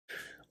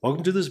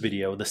Welcome to this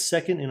video, the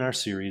second in our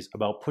series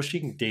about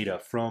pushing data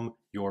from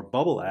your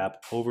Bubble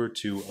app over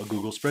to a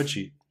Google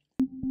spreadsheet.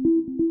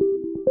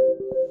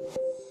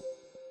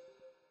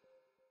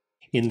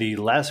 In the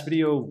last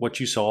video, what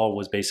you saw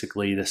was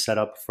basically the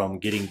setup from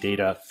getting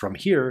data from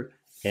here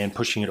and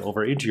pushing it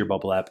over into your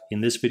Bubble app. In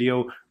this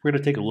video, we're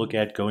going to take a look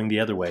at going the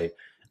other way.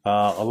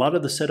 A lot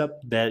of the setup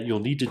that you'll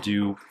need to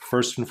do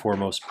first and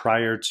foremost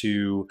prior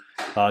to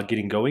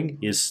getting going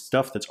is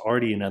stuff that's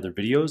already in other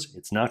videos.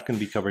 It's not going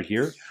to be covered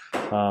here.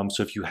 So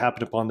if you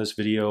happen upon this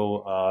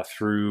video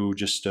through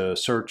just a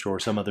search or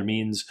some other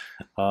means,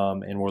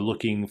 and we're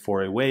looking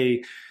for a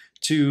way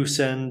to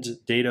send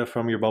data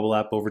from your Bubble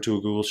app over to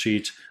a Google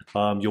Sheet,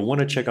 you'll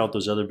want to check out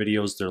those other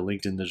videos. They're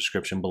linked in the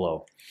description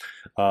below.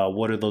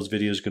 What are those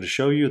videos going to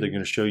show you? They're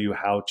going to show you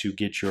how to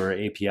get your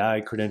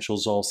API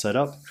credentials all set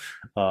up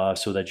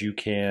so that you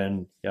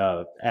can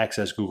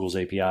access Google's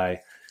API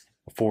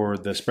for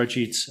the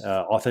spreadsheets,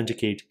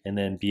 authenticate, and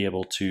then be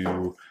able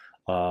to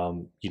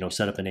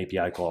set up an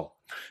API call.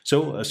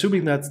 So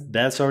assuming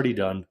that's already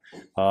done,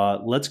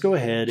 let's go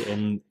ahead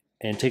and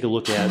take a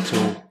look at,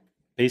 so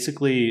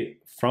basically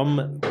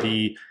from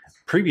the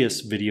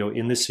previous video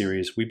in this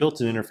series, we built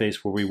an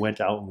interface where we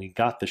went out and we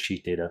got the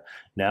sheet data.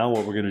 Now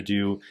what we're going to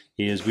do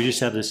is we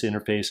just have this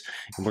interface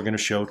and we're going to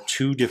show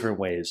two different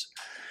ways.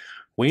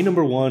 Way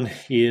number one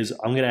is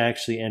I'm going to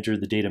actually enter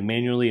the data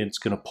manually, and it's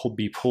going to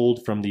be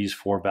pulled from these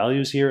four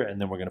values here, and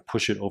then we're going to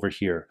push it over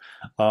here.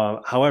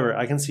 However,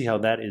 I can see how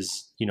that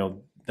is,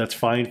 that's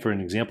fine for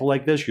an example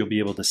like this. You'll be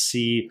able to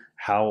see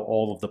how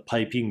all of the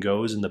piping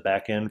goes in the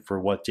back end for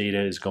what data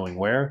is going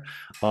where.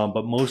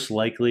 But most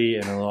likely,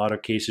 in a lot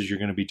of cases, you're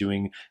going to be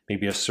doing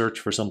maybe a search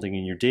for something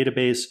in your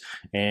database.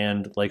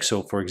 And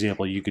so for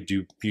example, you could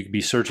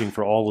be searching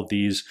for all of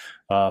these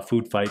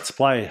food fight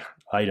supply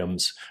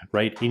items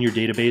right in your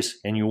database,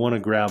 and you want to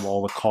grab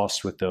all the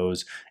costs with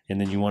those,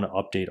 and then you want to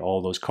update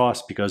all those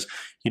costs because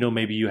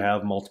maybe you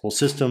have multiple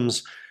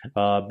systems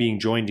being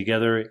joined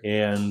together,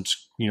 and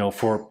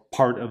for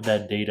part of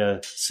that data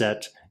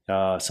set,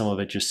 some of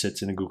it just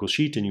sits in a Google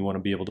Sheet and you want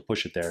to be able to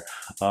push it there,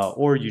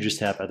 or you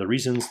just have other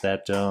reasons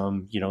that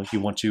you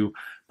want to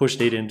push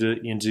data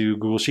into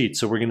Google Sheets.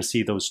 So we're going to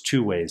see those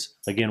two ways.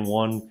 Again,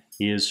 one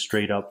is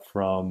straight up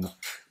from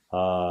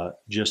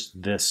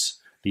just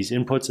these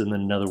inputs, and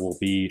then another will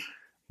be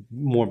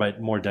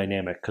more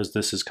dynamic because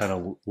this is kind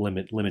of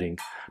limiting,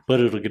 but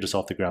it'll get us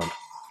off the ground.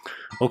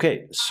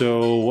 Okay,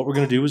 so what we're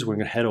going to do is we're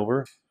going to head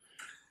over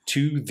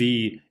to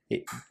the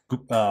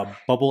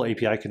Bubble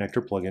API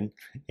connector plugin,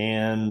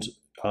 and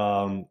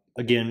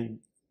again,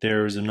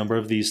 there's a number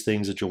of these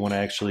things that you'll want to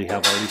actually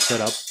have already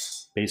set up.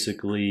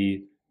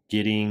 Basically,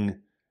 getting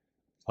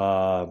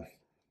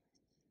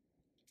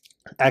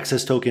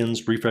access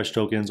tokens, refresh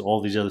tokens,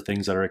 all these other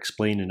things that are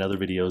explained in other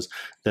videos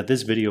that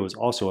this video is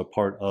also a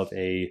part of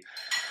a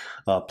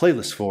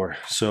playlist for.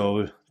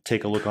 So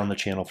take a look on the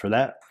channel for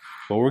that.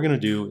 What we're going to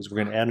do is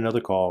we're going to add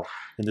another call,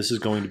 and this is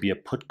going to be a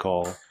put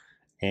call.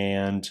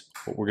 And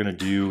what we're going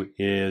to do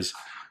is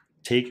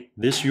take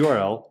this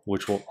URL,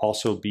 which will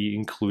also be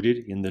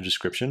included in the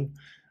description,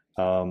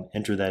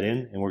 enter that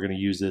in, and we're going to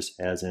use this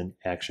as an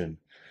action.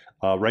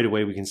 Right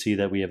away, we can see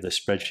that we have the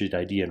spreadsheet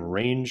ID and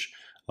range.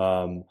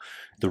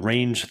 The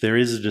range, there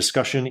is a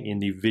discussion in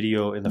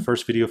the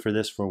first video for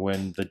this for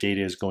when the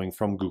data is going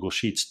from Google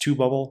Sheets to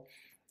Bubble.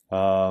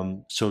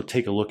 So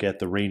take a look at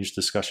the range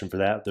discussion for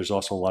that. There's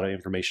also a lot of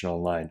information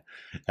online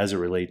as it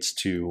relates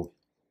to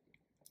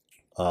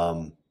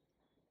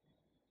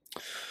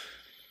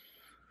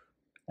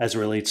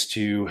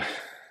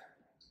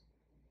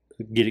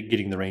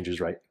getting the ranges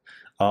right.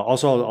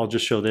 Also, I'll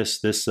just show this.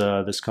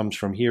 This comes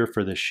from here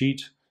for the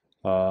sheet.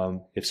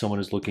 If someone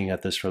is looking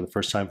at this for the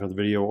first time for the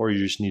video, or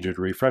you just needed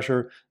a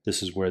refresher,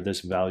 this is where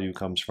this value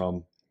comes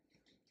from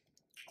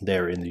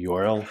there in the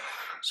URL.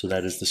 So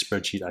that is the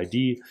spreadsheet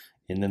ID,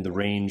 and then the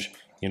range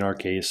in our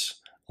case,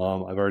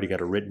 I've already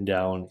got it written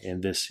down,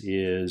 and this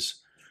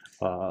is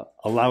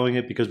allowing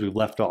it because we've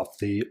left off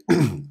the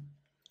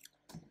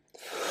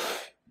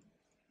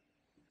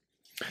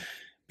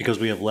because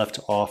we have left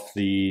off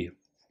the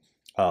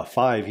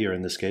 5 here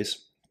in this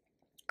case.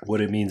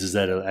 What it means is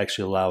that it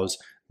actually allows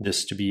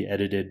this to be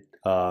edited,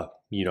 ad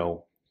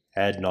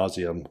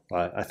nauseum.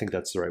 I think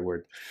that's the right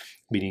word,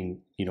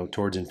 meaning,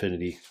 towards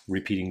infinity,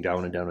 repeating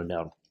down and down and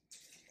down.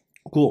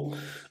 Cool.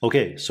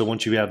 Okay, so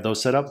once you have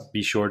those set up,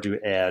 be sure to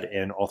add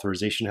an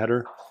authorization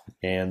header,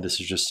 and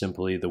this is just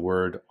simply the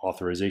word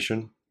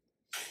authorization,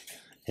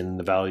 and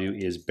the value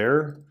is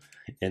bearer.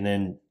 And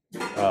then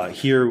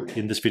here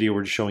in this video,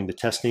 we're just showing the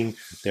testing.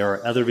 There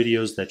are other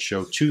videos that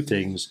show two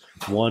things.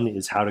 One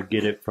is how to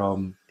get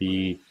an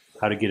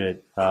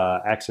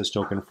access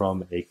token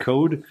from a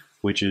code,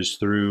 which is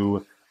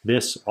through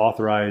this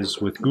authorize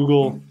with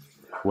Google,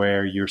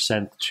 where you're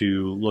sent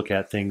to look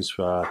at things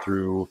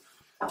through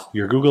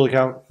your Google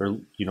account, or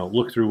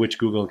look through which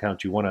Google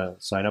account you want to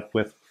sign up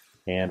with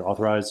and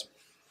authorize.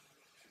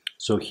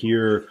 So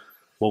here,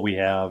 what we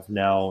have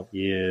now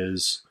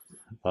is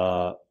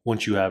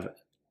once you have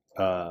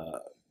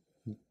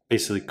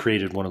basically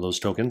created one of those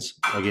tokens.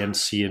 Again,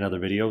 see another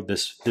video.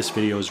 This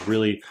video is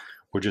really,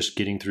 we're just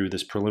getting through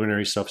this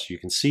preliminary stuff so you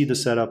can see the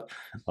setup,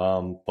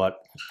 but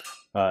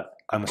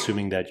I'm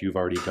assuming that you've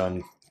already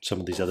done some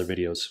of these other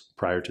videos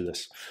prior to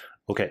this.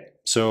 Okay,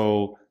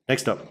 so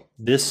next up,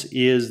 this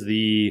is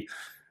the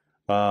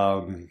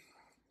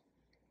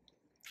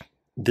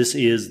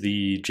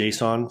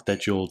JSON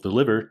that you'll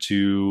deliver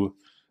to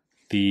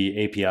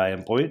the API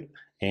endpoint,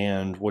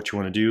 and what you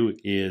want to do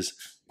is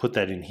put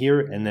that in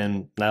here, and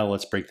then now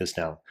let's break this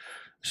down.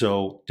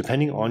 So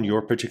depending on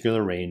your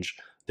particular range,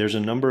 there's a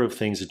number of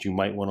things that you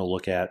might want to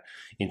look at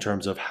in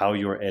terms of how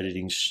you're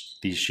editing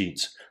these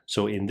sheets.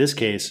 So in this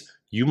case,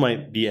 you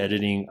might be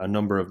editing a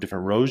number of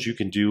different rows. You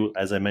can do,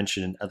 as I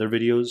mentioned in other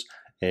videos,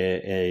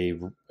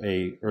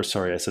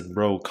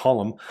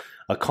 column,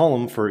 a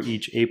column for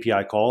each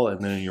API call,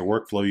 and then in your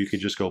workflow you could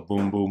just go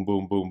boom, boom,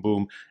 boom, boom,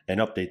 boom, and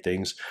update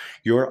things.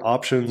 Your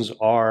options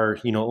are,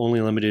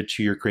 only limited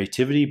to your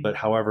creativity, but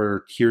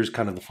however, here's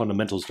kind of the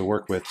fundamentals to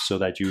work with so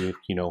that you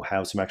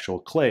have some actual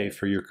clay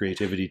for your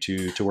creativity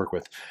to work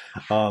with.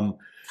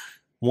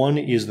 One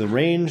is the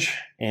range,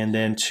 and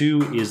then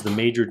two is the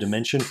major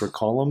dimension for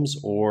columns,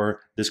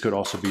 or this could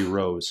also be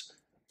rows.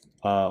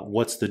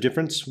 What's the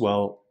difference?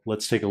 Well,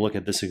 let's take a look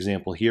at this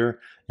example here.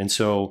 And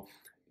so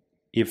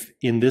if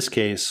in this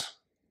case,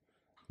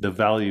 the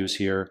values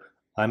here,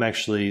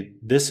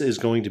 this is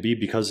going to be,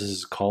 because this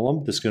is a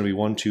column, this is going to be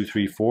 1, 2,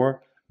 3,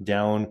 4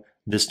 down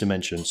this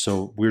dimension.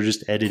 So we're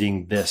just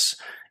editing this.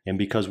 And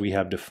because we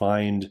have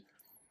defined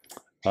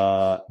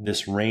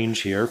this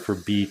range here for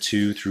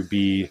B2 through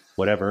B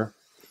whatever,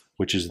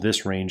 which is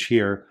this range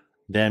here,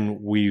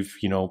 then we've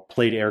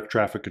played air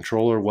traffic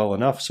controller well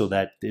enough so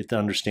that it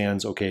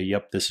understands, okay,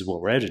 yep, this is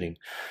what we're editing.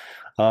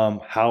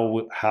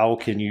 How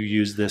can you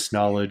use this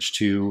knowledge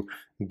to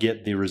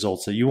get the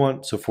results that you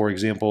want? So for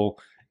example,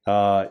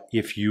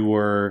 if you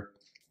were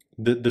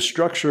the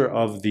structure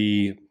of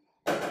the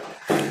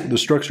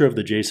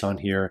JSON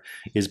here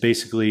is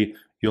basically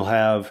you'll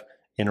have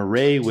an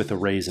array with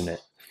arrays in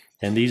it,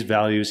 and these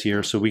values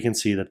here, so we can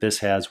see that this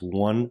has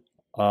one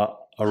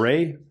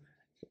array,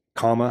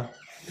 comma,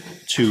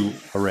 2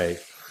 array.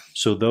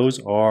 So those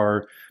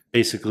are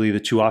basically the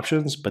two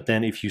options. But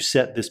then if you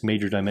set this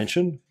major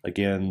dimension,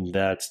 again,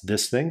 that's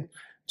this thing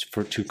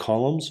for 2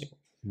 columns,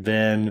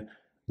 then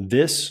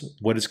this,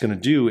 what it's going to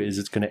do is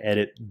it's going to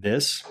edit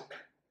this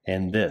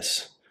and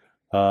this.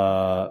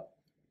 For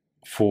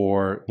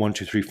 1,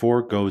 2, 3,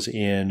 4 goes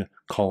in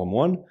column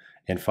 1,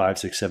 and 5,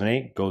 6, 7,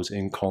 8 goes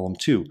in column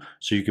 2.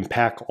 So you can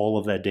pack all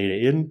of that data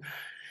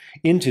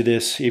into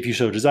this if you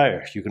so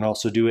desire. You can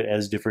also do it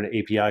as different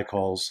API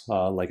calls,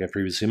 like I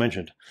previously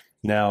mentioned.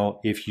 Now,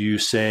 if you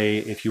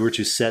were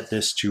to set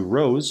this to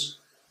rows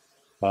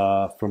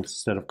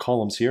instead of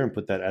columns here and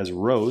put that as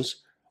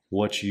rows,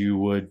 what you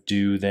would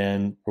do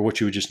then, or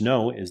what you would just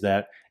know, is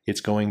that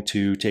it's going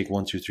to take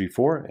 1, 2, 3,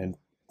 4 and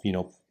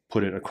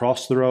put it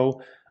across the row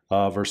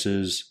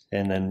versus,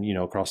 and then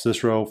across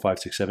this row, 5,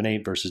 6, 7,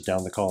 8 versus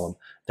down the column.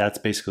 That's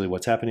basically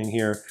what's happening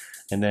here.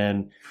 And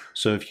then,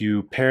 so if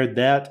you paired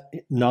that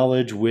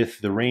knowledge with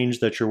the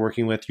range that you're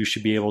working with, you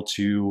should be able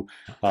to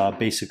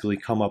basically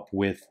come up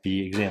with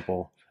the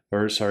example,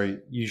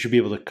 you should be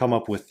able to come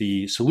up with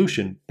the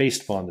solution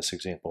based upon this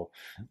example.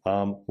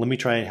 Let me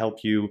try and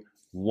help you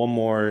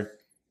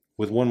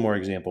with one more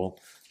example.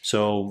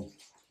 So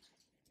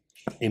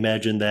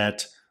imagine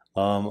that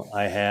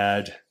I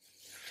had,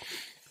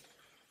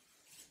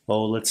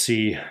 let's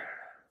see,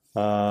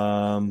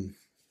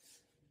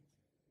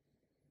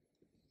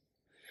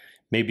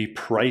 maybe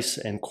price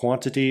and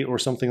quantity or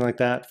something like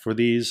that for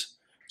these.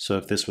 So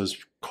if this was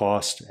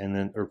cost, and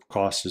then, or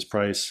cost is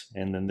price,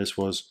 and then this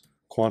was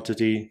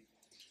quantity.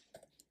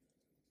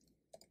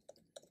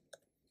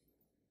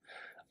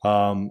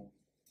 I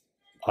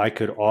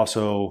could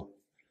also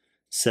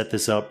set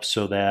this up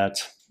so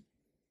that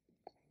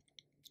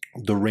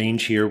the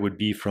range here would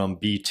be from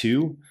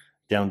B2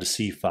 down to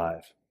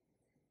C5.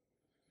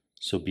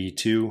 So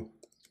B2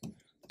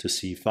 to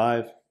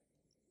C5.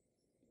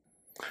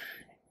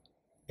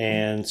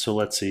 And so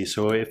let's see,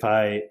 so if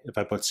I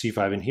put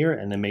C5 in here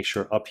and then make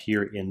sure up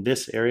here in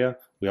this area,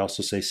 we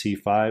also say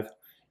C5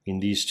 in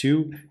these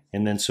two.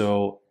 And then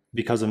so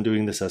because I'm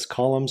doing this as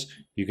columns,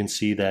 you can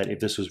see that if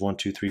this was 1,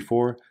 2, 3,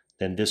 4,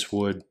 then this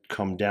would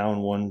come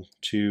down 1,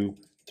 2,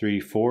 3,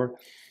 4.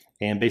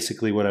 And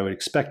basically what I would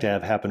expect to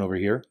have happen over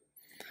here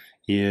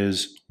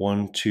is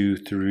 1, 2,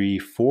 3,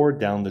 4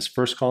 down this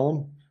first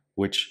column,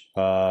 which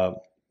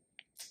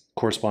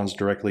corresponds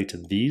directly to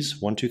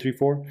these 1, 2, 3,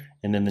 4,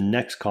 and then the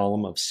next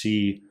column of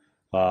C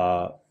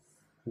 2,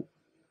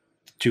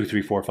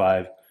 3, 4,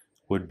 5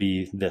 would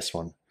be this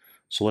one.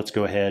 So let's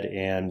go ahead,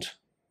 and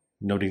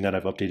noting that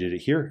I've updated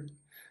it here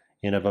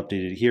and I've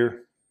updated it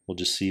here, we'll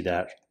just see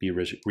that be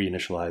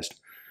reinitialized,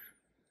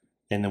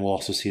 and then we'll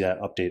also see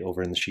that update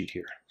over in the sheet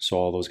here. So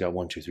all those got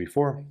 1, 2, 3,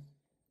 4,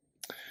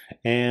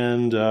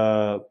 and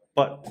so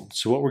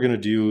what we're going to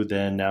do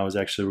then now is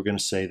actually we're going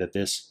to say that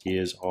this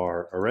is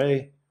our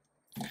array.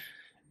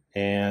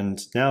 And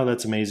now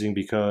that's amazing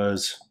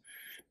because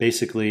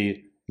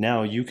basically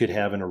now you could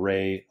have an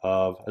array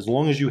of, as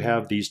long as you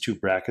have these two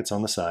brackets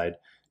on the side,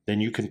 then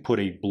you can put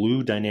a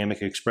blue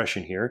dynamic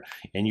expression here,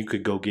 and you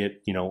could go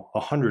get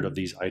 100 of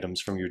these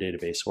items from your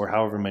database, or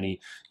however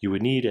many you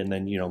would need, and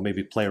then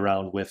maybe play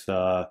around with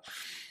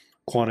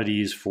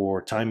quantities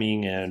for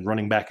timing and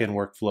running backend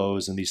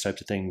workflows and these types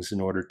of things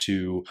in order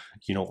to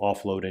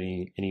offload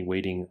any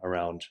waiting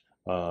around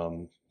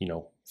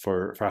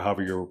for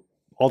however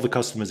all the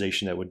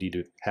customization that would need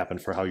to happen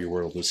for how your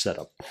world is set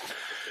up.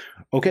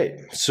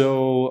 Okay,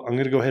 so I'm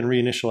going to go ahead and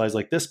reinitialize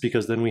like this,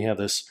 because then we have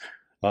this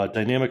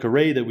dynamic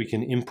array that we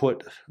can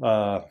input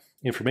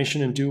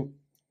information into,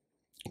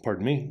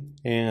 pardon me,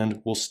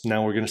 and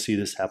now we're going to see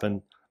this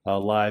happen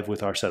live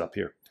with our setup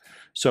here.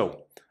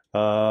 So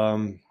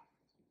let's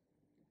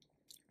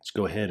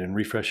go ahead and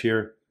refresh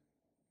here.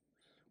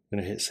 I'm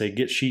going to say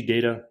get sheet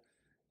data,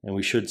 and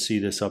we should see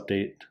this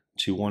update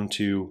to 1,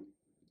 2,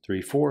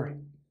 3, 4.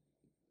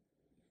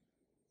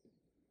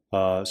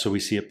 So we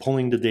see it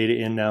pulling the data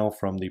in now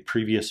from the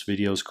previous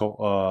videos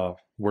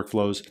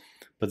workflows,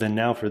 but then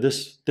now for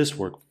this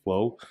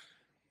workflow,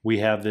 we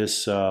have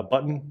this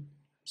button.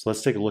 So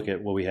let's take a look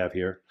at what we have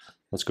here.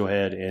 Let's go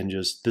ahead and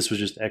this was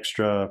just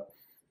extra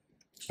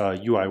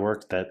UI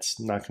work that's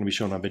not going to be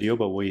shown on video,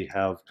 but we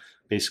have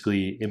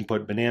basically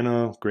input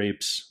banana,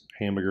 grapes,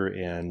 hamburger,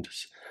 and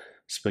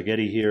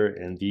spaghetti here,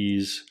 and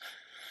these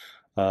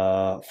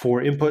 4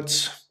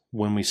 inputs.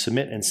 When we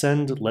submit and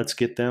send, let's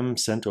get them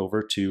sent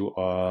over to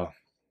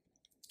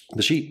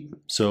the sheet.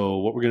 So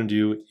what we're going to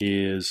do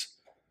is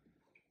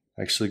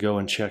actually go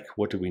and check,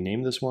 what did we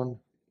name this one?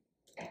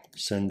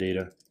 Send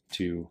data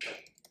to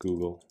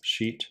Google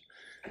Sheet.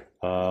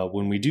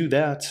 When we do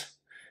that,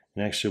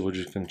 and actually we're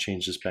just going to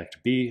change this back to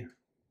B,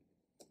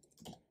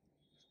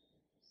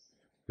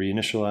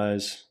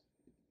 reinitialize.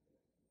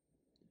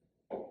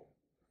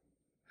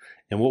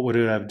 And what would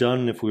it have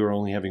done if we were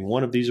only having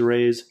one of these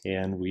arrays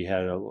and we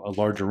had a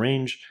larger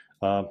range?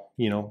 On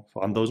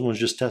those ones,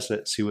 just test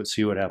it,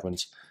 see what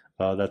happens.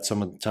 That's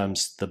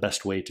sometimes the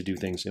best way to do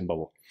things in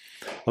Bubble.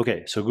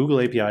 Okay, so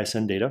Google API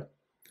send data,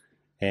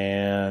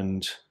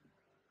 and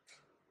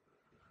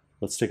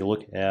let's take a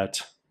look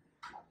at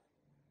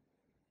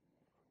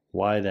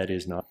why that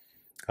is not.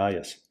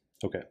 Yes.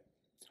 Okay.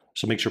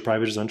 So make sure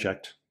private is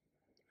unchecked.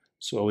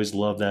 So always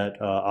love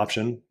that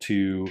option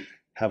to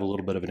have a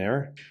little bit of an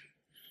error.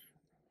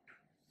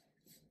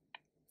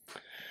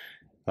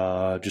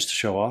 Just to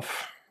show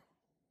off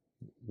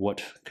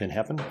what can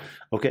happen.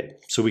 Okay,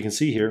 so we can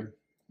see here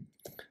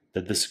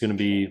that this is going to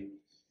be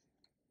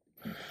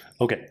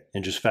okay,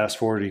 and just fast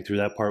forwarding through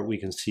that part, we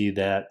can see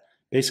that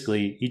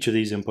basically each of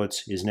these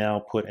inputs is now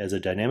put as a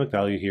dynamic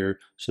value here,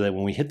 so that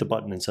when we hit the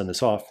button and send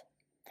this off,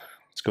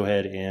 let's go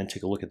ahead and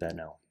take a look at that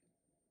now.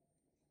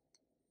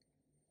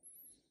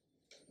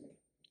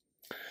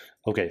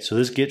 Okay, so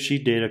this get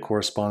sheet data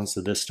corresponds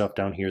to this stuff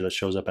down here that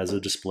shows up as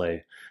a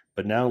display.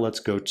 But now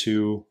let's go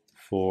 2,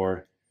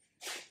 4,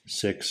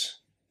 6,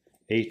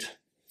 8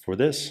 for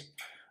this.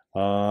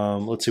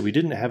 Let's see, we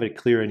didn't have it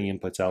clear any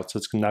inputs out, so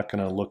it's not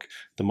going to look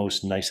the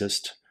most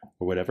nicest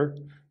or whatever,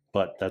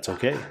 but that's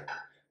okay.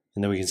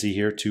 And then we can see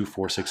here 2,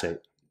 4, 6, 8.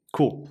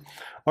 Cool.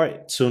 All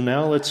right, so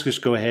now let's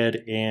just go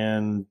ahead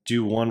and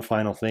do one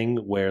final thing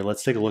where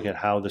let's take a look at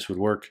how this would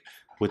work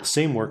with the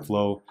same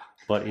workflow,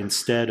 but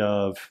instead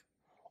of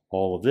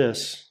all of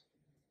this,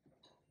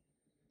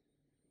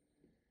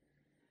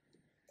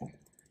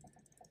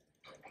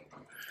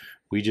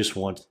 we just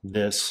want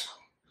this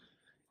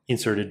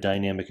inserted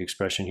dynamic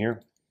expression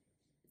here.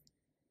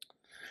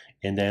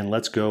 And then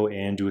let's go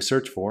and do a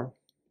search for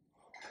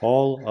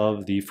all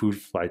of the food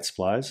flight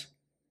supplies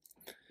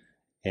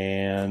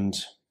and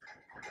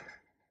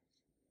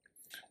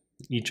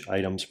each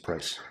item's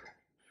price.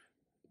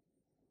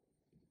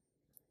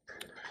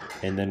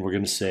 And then we're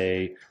going to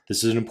say,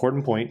 this is an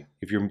important point.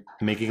 If you're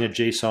making a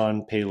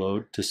JSON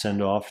payload to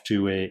send off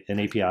to an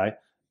API,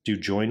 do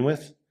join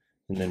with,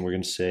 and then we're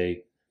going to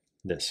say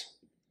this.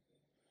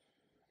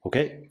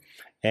 Okay,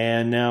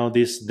 and now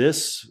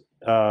this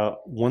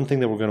one thing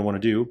that we're going to want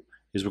to do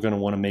is we're going to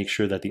want to make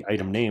sure that the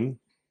item name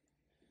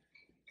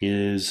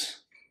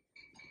is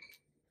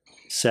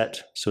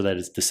set so that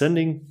it's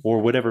descending or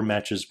whatever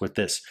matches with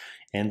this.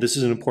 And this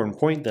is an important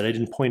point that I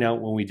didn't point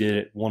out when we did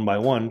it one by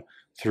one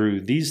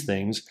through these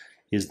things,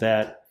 is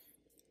that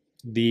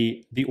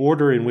the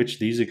order in which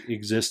these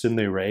exist in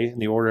the array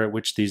and the order at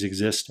which these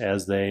exist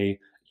as they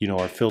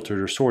are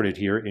filtered or sorted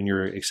here in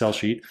your Excel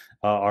sheet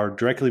are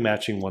directly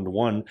matching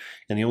one-to-one,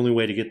 and the only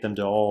way to get them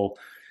to all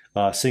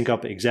sync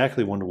up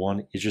exactly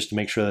one-to-one is just to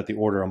make sure that the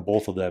order on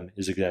both of them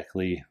is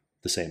exactly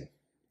the same.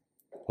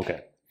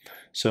 Okay,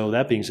 so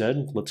that being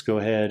said, let's go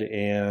ahead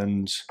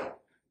and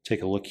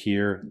take a look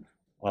here.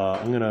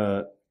 I'm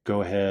gonna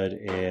go ahead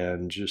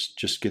and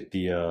just get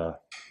the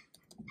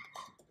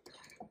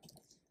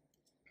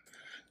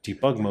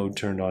debug mode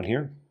turned on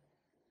here,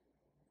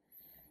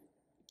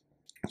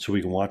 so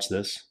we can watch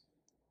this.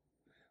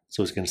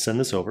 So it's going to send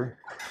this over.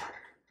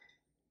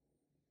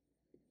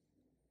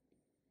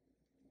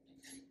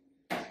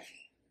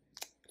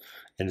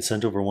 And it's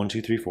sent over 1,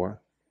 2, 3,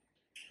 4.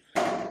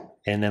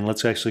 And then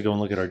let's actually go and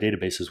look at our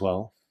database as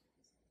well.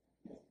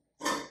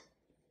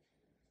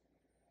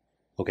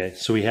 Okay,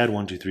 so we had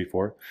 1, 2, 3,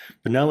 4.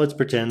 But now let's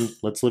pretend,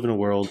 let's live in a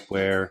world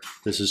where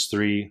this is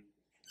 3.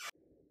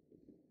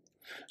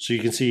 So you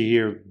can see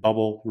here,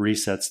 bubble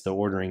resets the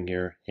ordering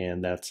here,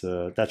 and that's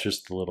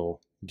just a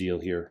little deal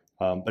here.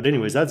 But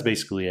anyways, that's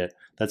basically it.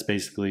 That's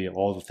basically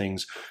all the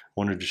things I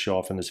wanted to show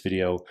off in this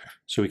video.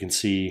 So we can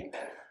see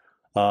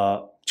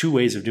 2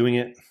 ways of doing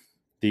it.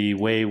 The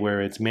way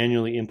where it's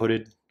manually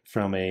inputted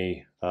from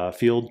a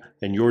field,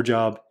 and your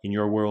job in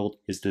your world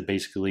is to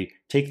basically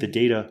take the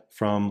data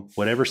from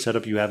whatever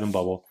setup you have in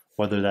Bubble,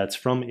 whether that's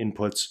from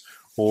inputs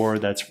or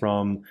that's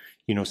from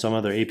some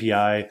other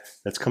API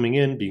that's coming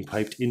in, being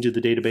piped into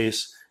the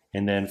database,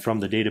 and then from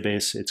the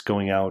database it's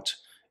going out,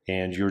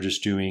 and you're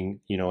just doing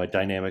a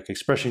dynamic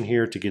expression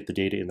here to get the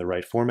data in the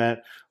right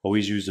format.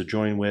 Always use a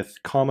join with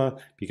comma,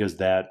 because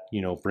that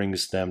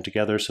brings them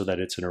together so that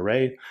it's an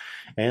array.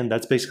 And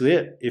that's basically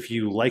it. If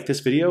you like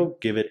this video,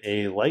 give it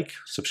a like,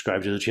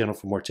 subscribe to the channel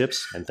for more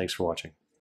tips, and thanks for watching.